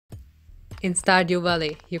In Stardew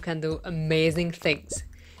Valley, you can do amazing things.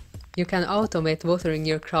 You can automate watering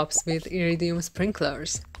your crops with iridium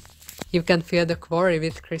sprinklers. You can fill the quarry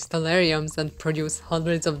with crystallariums and produce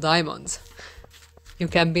hundreds of diamonds. You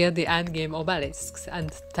can build the endgame obelisks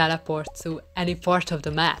and teleport to any part of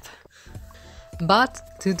the map. But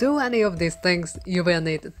to do any of these things, you will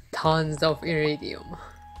need tons of iridium.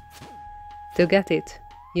 To get it,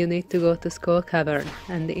 you need to go to Skull Cavern,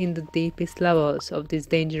 and in the deepest levels of this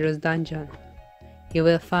dangerous dungeon, you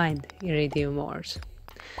will find iridium ores.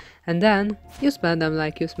 And then, you smelt them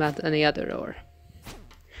like you smelt any other ore.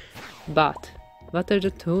 But, what are the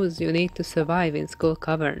tools you need to survive in Skull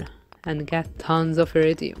Cavern and get tons of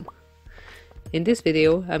iridium? In this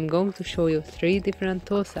video, I'm going to show you 3 different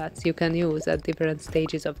tool sets you can use at different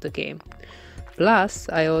stages of the game. Plus,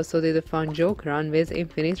 I also did a fun joke run with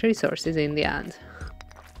infinite resources in the end.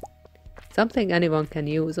 Something anyone can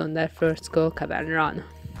use on their first Skull Cavern run.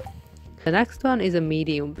 The next one is a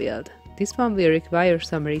medium build. This one will require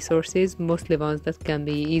some resources, mostly ones that can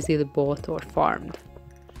be easily bought or farmed.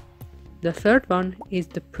 The third one is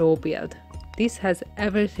the pro build. This has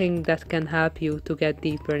everything that can help you to get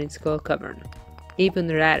deeper in Skull Cavern, even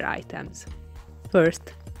rare items.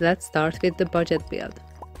 First, let's start with the budget build.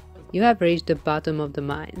 You have reached the bottom of the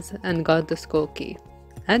mines and got the skull key,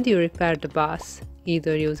 and you repair the boss,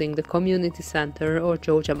 either using the community center or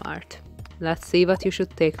Joja Mart. Let's see what you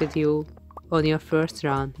should take with you on your first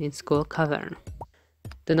run in Skull Cavern.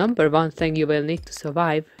 The number one thing you will need to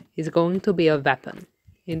survive is going to be a weapon.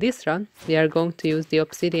 In this run, we are going to use the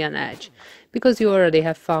obsidian edge, because you already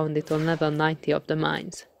have found it on level 90 of the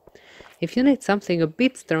mines. If you need something a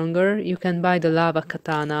bit stronger, you can buy the lava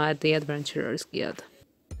katana at the Adventurers Guild.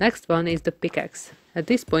 Next one is the pickaxe. At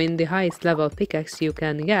this point, the highest level pickaxe you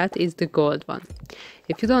can get is the gold one.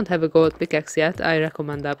 If you don't have a gold pickaxe yet, I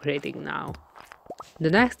recommend upgrading now. The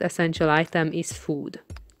next essential item is food.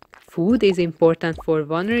 Food is important for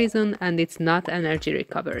one reason, and it's not energy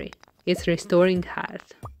recovery. It's restoring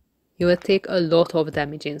health. You will take a lot of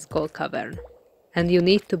damage in Skull Cavern, and you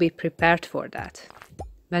need to be prepared for that.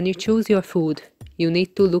 When you choose your food, you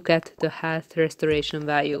need to look at the health restoration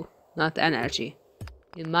value, not energy.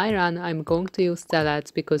 In my run, I'm going to use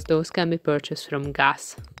salads because those can be purchased from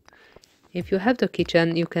gas. If you have the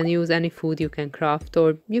kitchen, you can use any food you can craft,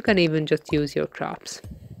 or you can even just use your crops.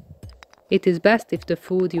 It is best if the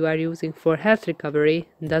food you are using for health recovery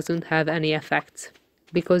doesn't have any effects,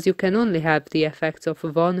 because you can only have the effects of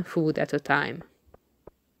one food at a time.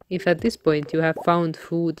 If at this point you have found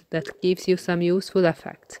food that gives you some useful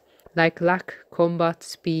effects, like luck, combat,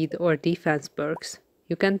 speed or defense perks,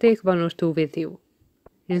 you can take 1 or 2 with you.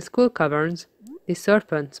 In Skull Caverns, the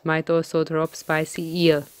serpents might also drop spicy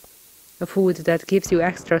eel, a food that gives you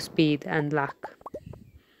extra speed and luck.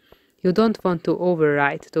 You don't want to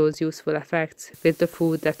override those useful effects with the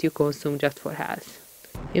food that you consume just for health.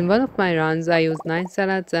 In one of my runs, I used 9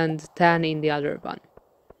 salads and 10 in the other one.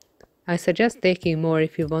 I suggest taking more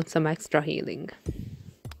if you want some extra healing.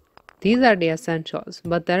 These are the essentials,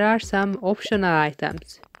 but there are some optional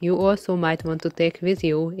items you also might want to take with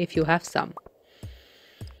you if you have some.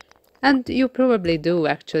 And you probably do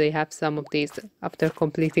actually have some of these after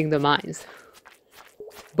completing the mines.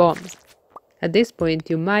 Bombs. At this point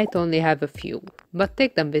you might only have a few, but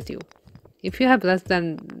take them with you. If you have less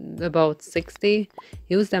than about 60,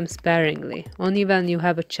 use them sparingly, only when you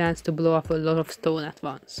have a chance to blow up a lot of stone at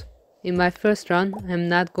once. In my first run, I'm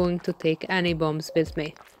not going to take any bombs with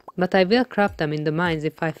me, but I will craft them in the mines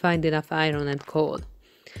if I find enough iron and coal.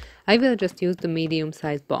 I will just use the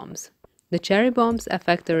medium-sized bombs. The cherry bombs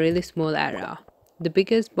affect a really small area. The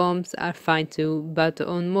biggest bombs are fine too, but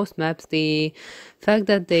on most maps the fact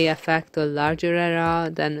that they affect a larger area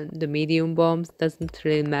than the medium bombs doesn't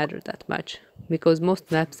really matter that much, because most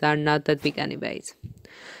maps are not that big anyways.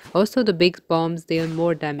 Also, the big bombs deal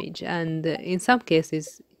more damage, and in some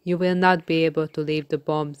cases you will not be able to leave the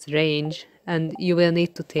bomb's range and you will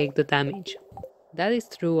need to take the damage. That is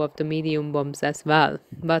true of the medium bombs as well,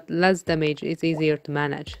 but less damage is easier to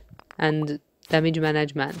manage, and damage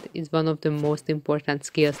management is one of the most important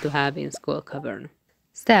skills to have in Skull Cavern.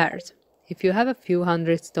 Stairs. If you have a few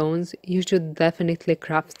hundred stones, you should definitely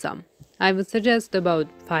craft some. I would suggest about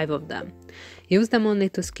 5 of them. Use them only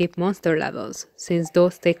to skip monster levels, since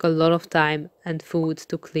those take a lot of time and food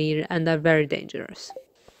to clear and are very dangerous.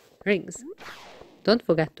 Rings. Don't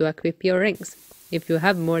forget to equip your rings. If you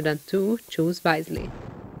have more than 2, choose wisely.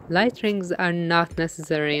 Light rings are not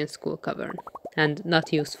necessary in Skull Cavern, and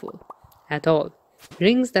not useful at all.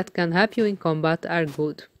 Rings that can help you in combat are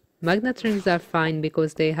good. Magnet rings are fine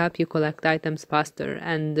because they help you collect items faster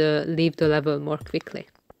and leave the level more quickly.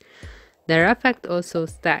 Their effect also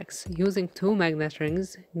stacks. Using 2 magnet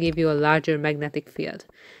rings give you a larger magnetic field.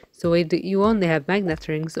 So if you only have magnet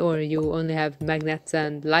rings or you only have magnets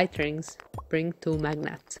and light rings, bring 2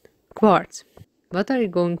 magnets. Quartz. What are you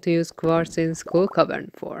going to use quartz in Skull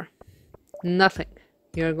Cavern for? Nothing.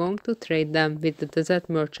 You're going to trade them with the desert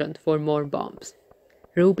merchant for more bombs.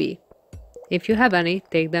 Ruby. If you have any,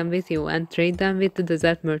 take them with you and trade them with the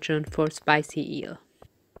desert merchant for spicy eel.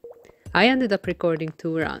 I ended up recording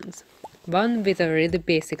 2 runs. One with a really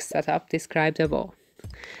basic setup described above.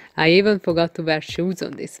 I even forgot to wear shoes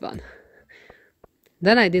on this one.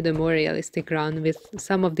 Then I did a more realistic run with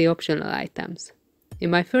some of the optional items.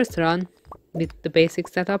 In my first run, with the basic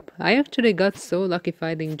setup, I actually got so lucky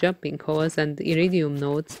finding jumping holes and iridium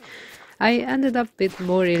nodes, I ended up with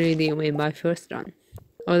more iridium in my first run.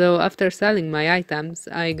 Although after selling my items,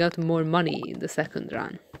 I got more money in the second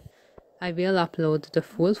run. I will upload the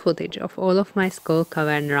full footage of all of my Skull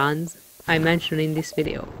Cavern runs I mentioned in this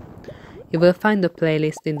video. You will find the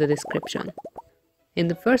playlist in the description. In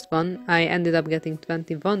the first one, I ended up getting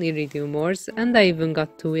 21 iridium ores and I even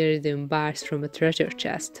got 2 iridium bars from a treasure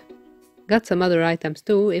chest. Got some other items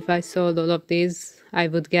too. If I sold all of these, I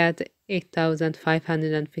would get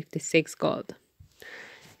 8,556 gold.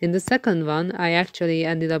 In the second one, I actually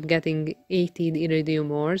ended up getting 18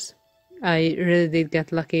 iridium ores. I really did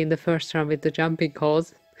get lucky in the first run with the jumping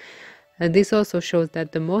holes. And this also shows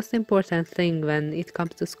that the most important thing when it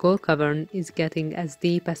comes to Skull Cavern is getting as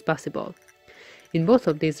deep as possible. In both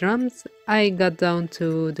of these runs, I got down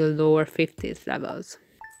to the lower 50s levels.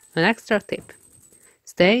 An extra tip.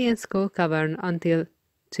 Stay in Skull Cavern until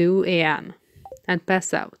 2 AM and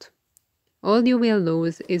pass out. All you will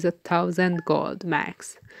lose is 1,000 gold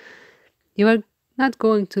max. You are not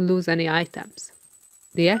going to lose any items.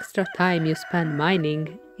 The extra time you spend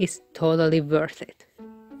mining is totally worth it.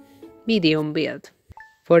 Medium build.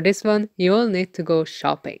 For this one, you will need to go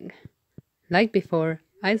shopping. Like before,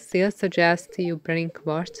 I still suggest you bring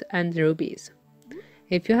quartz and rubies.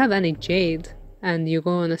 If you have any jade and you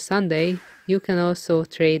go on a Sunday, you can also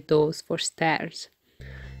trade those for stairs.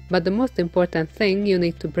 But the most important thing you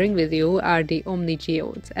need to bring with you are the Omni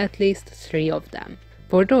geodes, at least 3 of them.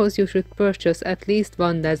 For those you should purchase at least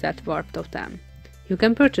 1 desert warp totem. You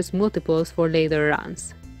can purchase multiples for later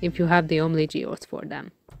runs, if you have the Omni geodes for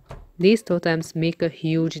them. These totems make a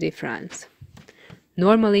huge difference.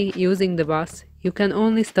 Normally, using the bus, you can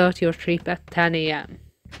only start your trip at 10 AM.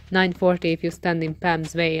 9:40 if you stand in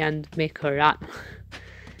Pam's way and make her run.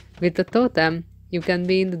 With the totem, you can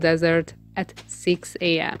be in the desert at 6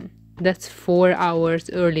 AM. That's 4 hours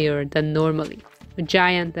earlier than normally. A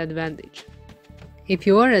giant advantage. If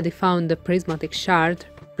you already found the prismatic shard,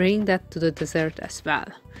 bring that to the desert as well.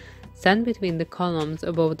 Stand between the columns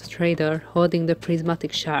above the trader holding the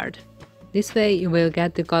prismatic shard. This way you will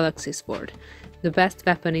get the galaxy sword, the best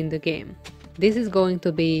weapon in the game. This is going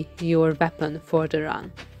to be your weapon for the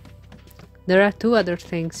run. There are 2 other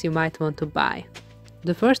things you might want to buy.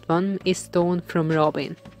 The first one is stone from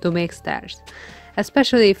Robin to make stairs,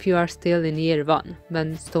 especially if you are still in year 1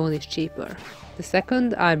 when stone is cheaper. The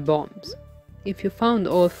second are bombs. If you found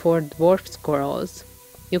all 4 dwarf scrolls,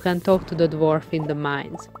 you can talk to the dwarf in the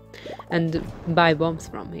mines and buy bombs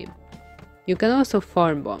from him. You can also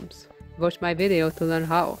farm bombs. Watch my video to learn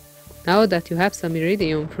how. Now that you have some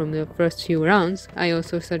iridium from the first few rounds, I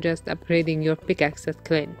also suggest upgrading your pickaxe at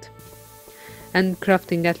Clint. And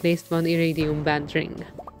crafting at least 1 iridium band ring.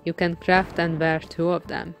 You can craft and wear 2 of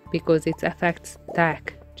them, because its effects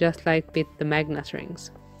stack, just like with the magnet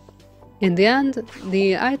rings. In the end,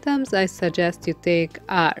 the items I suggest you take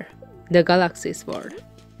are the galaxy sword,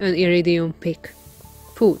 an iridium pick,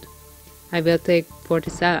 food. I will take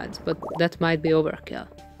 40 salads, but that might be overkill.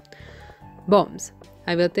 Bombs.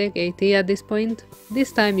 I will take 80 at this point.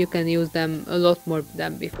 This time you can use them a lot more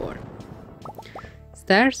than before.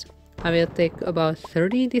 Stairs. I will take about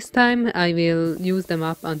 30 this time. I will use them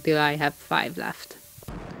up until I have 5 left.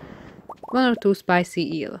 1 or 2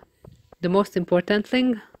 spicy eel. The most important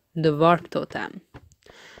thing, the warp totem.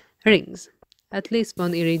 Rings. At least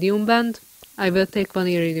 1 iridium band. I will take 1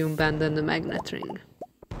 iridium band and a magnet ring.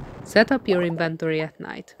 Set up your inventory at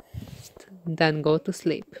night. Then go to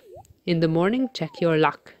sleep. In the morning, check your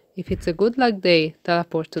luck. If it's a good luck day,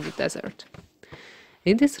 teleport to the desert.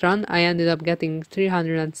 In this run, I ended up getting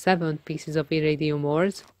 307 pieces of iridium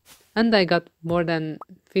ores, and I got more than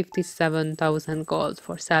 57,000 gold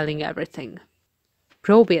for selling everything.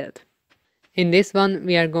 Pro build. In this one,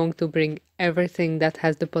 we are going to bring everything that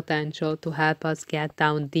has the potential to help us get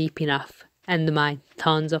down deep enough and mine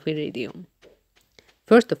tons of iridium.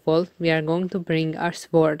 First of all, we are going to bring our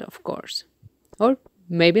sword, of course. Or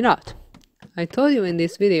maybe not. I told you in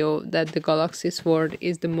this video that the Galaxy Sword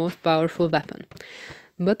is the most powerful weapon,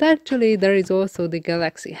 but actually there is also the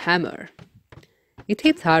Galaxy Hammer. It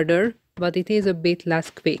hits harder, but it is a bit less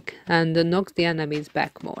quick and knocks the enemies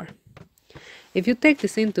back more. If you take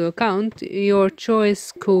this into account, your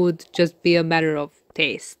choice could just be a matter of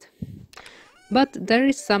taste. But there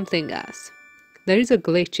is something else. There is a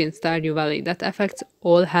glitch in Stardew Valley that affects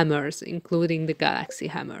all hammers, including the Galaxy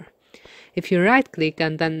Hammer. If you right-click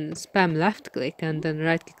and then spam left-click and then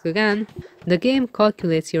right-click again, the game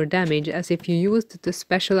calculates your damage as if you used the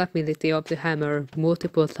special ability of the hammer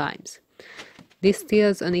multiple times. This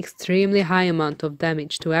deals an extremely high amount of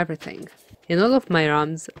damage to everything. In all of my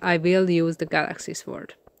runs, I will use the Galaxy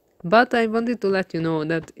Sword. But I wanted to let you know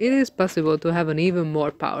that it is possible to have an even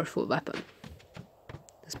more powerful weapon,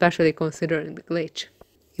 especially considering the glitch.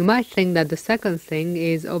 You might think that the second thing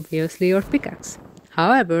is obviously your pickaxe.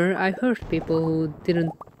 However, I heard people who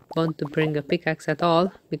didn't want to bring a pickaxe at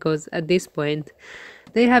all, because at this point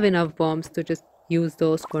they have enough bombs to just use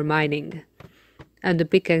those for mining, and the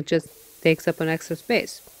pickaxe just takes up an extra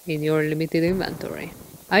space in your limited inventory.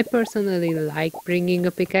 I personally like bringing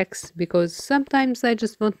a pickaxe because sometimes I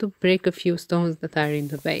just want to break a few stones that are in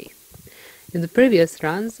the way. In the previous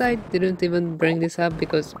runs I didn't even bring this up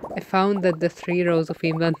because I found that the 3 rows of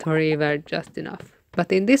inventory were just enough.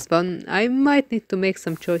 But in this one, I might need to make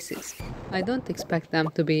some choices. I don't expect them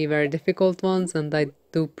to be very difficult ones, and I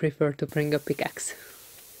do prefer to bring a pickaxe.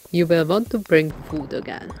 You will want to bring food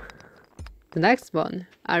again. The next one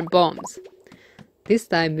are bombs. This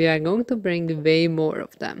time we are going to bring way more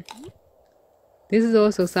of them. This is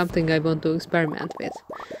also something I want to experiment with.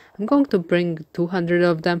 I'm going to bring 200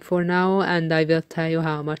 of them for now, and I will tell you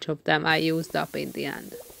how much of them I used up in the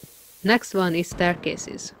end. Next one is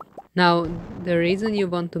staircases. Now, the reason you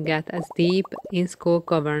want to get as deep in Skull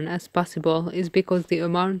Cavern as possible is because the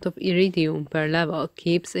amount of iridium per level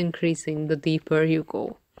keeps increasing the deeper you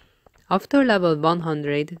go. After level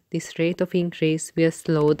 100, this rate of increase will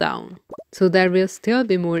slow down. So there will still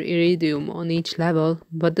be more iridium on each level,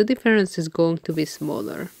 but the difference is going to be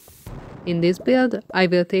smaller. In this build, I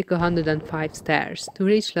will take 105 stairs to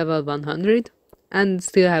reach level 100 and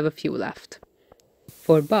still have a few left.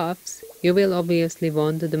 For buffs, you will obviously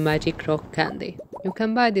want the magic rock candy. You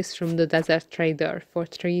can buy this from the desert trader for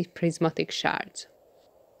 3 prismatic shards.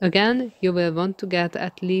 Again, you will want to get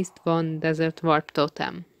at least 1 desert warp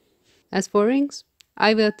totem. As for rings,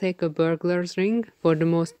 I will take a burglar's ring for the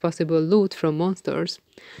most possible loot from monsters,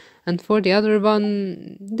 and for the other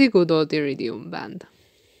one, the good old iridium band.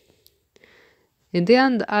 In the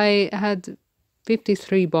end, I had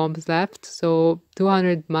 53 bombs left, so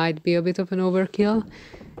 200 might be a bit of an overkill.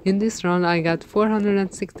 In this run I got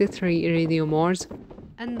 463 iridium ores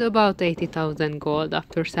and about 80,000 gold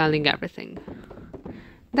after selling everything.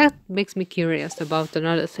 That makes me curious about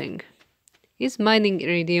another thing. Is mining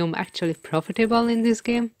iridium actually profitable in this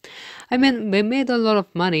game? I mean, we made a lot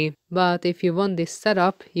of money, but if you want this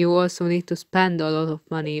setup, you also need to spend a lot of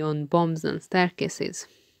money on bombs and staircases.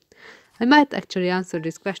 I might actually answer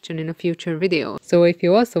this question in a future video, so if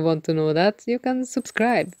you also want to know that, you can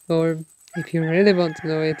subscribe, or if you really want to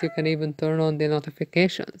know it, you can even turn on the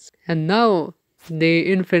notifications. And now, the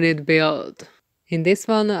infinite build. In this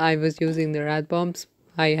one, I was using the red bombs.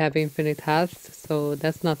 I have infinite health, so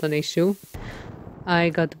that's not an issue. I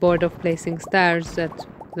got bored of placing stairs at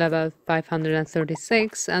level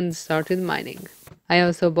 536 and started mining. I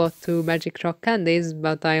also bought 2 magic rock candies,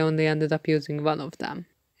 but I only ended up using one of them.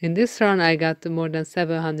 In this run I got more than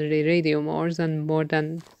 700 iridium ores and more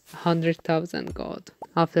than 100,000 gold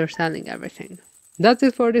after selling everything. That's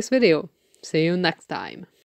it for this video. See you next time.